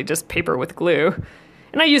basically just paper with glue.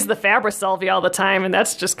 And I use the Fabri-Solvi all the time, and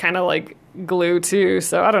that's just kind of like glue too.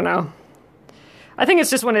 So I don't know. I think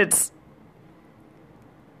it's just when it's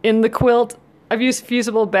in the quilt. I've used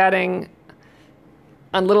fusible batting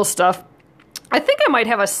on little stuff. I think I might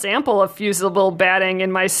have a sample of fusible batting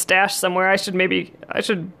in my stash somewhere. I should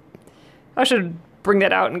bring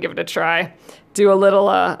that out and give it a try. Do a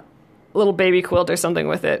little baby quilt or something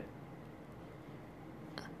with it.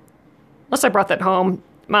 Unless I brought that home.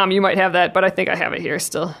 Mom, you might have that, but I think I have it here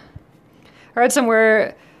still. I read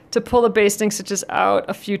somewhere to pull the basting stitches out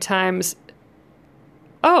a few times.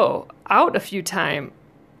 Oh, out a few times.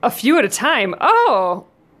 A few at a time. Oh.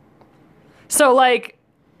 So like,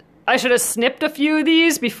 I should have snipped a few of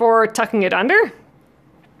these before tucking it under?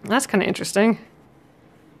 That's kind of interesting.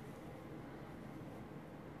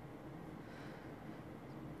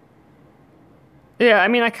 Yeah, I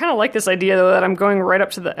mean, I kind of like this idea, though, that I'm going right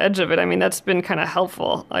up to the edge of it. I mean, that's been kind of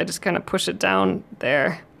helpful. I just kind of push it down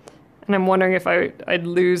there. And I'm wondering if I'd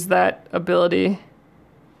lose that ability.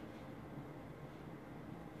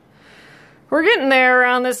 We're getting there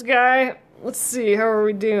around this guy. Let's see, how are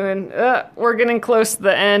we doing? We're getting close to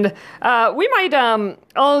the end. We might,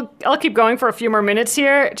 I'll keep going for a few more minutes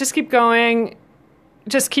here. Just keep going.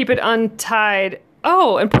 Just keep it untied.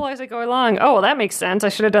 Oh, and pull as I go along. Oh, well, that makes sense. I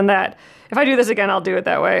should have done that. If I do this again, I'll do it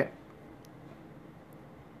that way.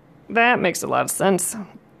 That makes a lot of sense.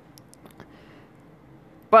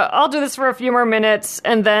 But I'll do this for a few more minutes,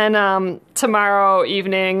 and then tomorrow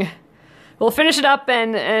evening, we'll finish it up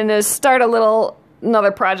and start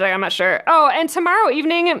another project. I'm not sure. Oh, and tomorrow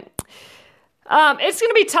evening, it's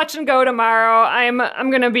gonna be touch and go tomorrow. I'm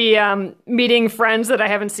gonna be meeting friends that I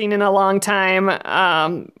haven't seen in a long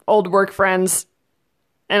time, old work friends,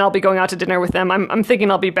 and I'll be going out to dinner with them. I'm thinking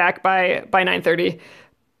I'll be back by 9:30,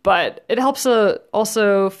 but it helps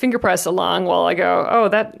also finger press along while I go. Oh,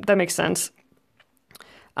 that makes sense.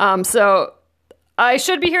 So I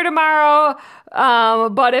should be here tomorrow,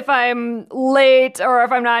 but if I'm late or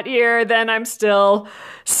if I'm not here, then I'm still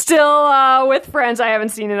with friends I haven't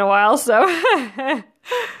seen in a while, so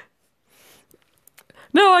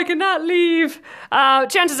no, I cannot leave.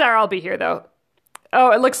 Chances are I'll be here, though.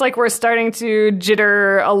 Oh, it looks like we're starting to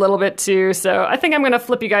jitter a little bit, too, so I think I'm going to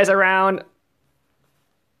flip you guys around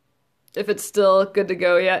if it's still good to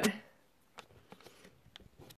go yet.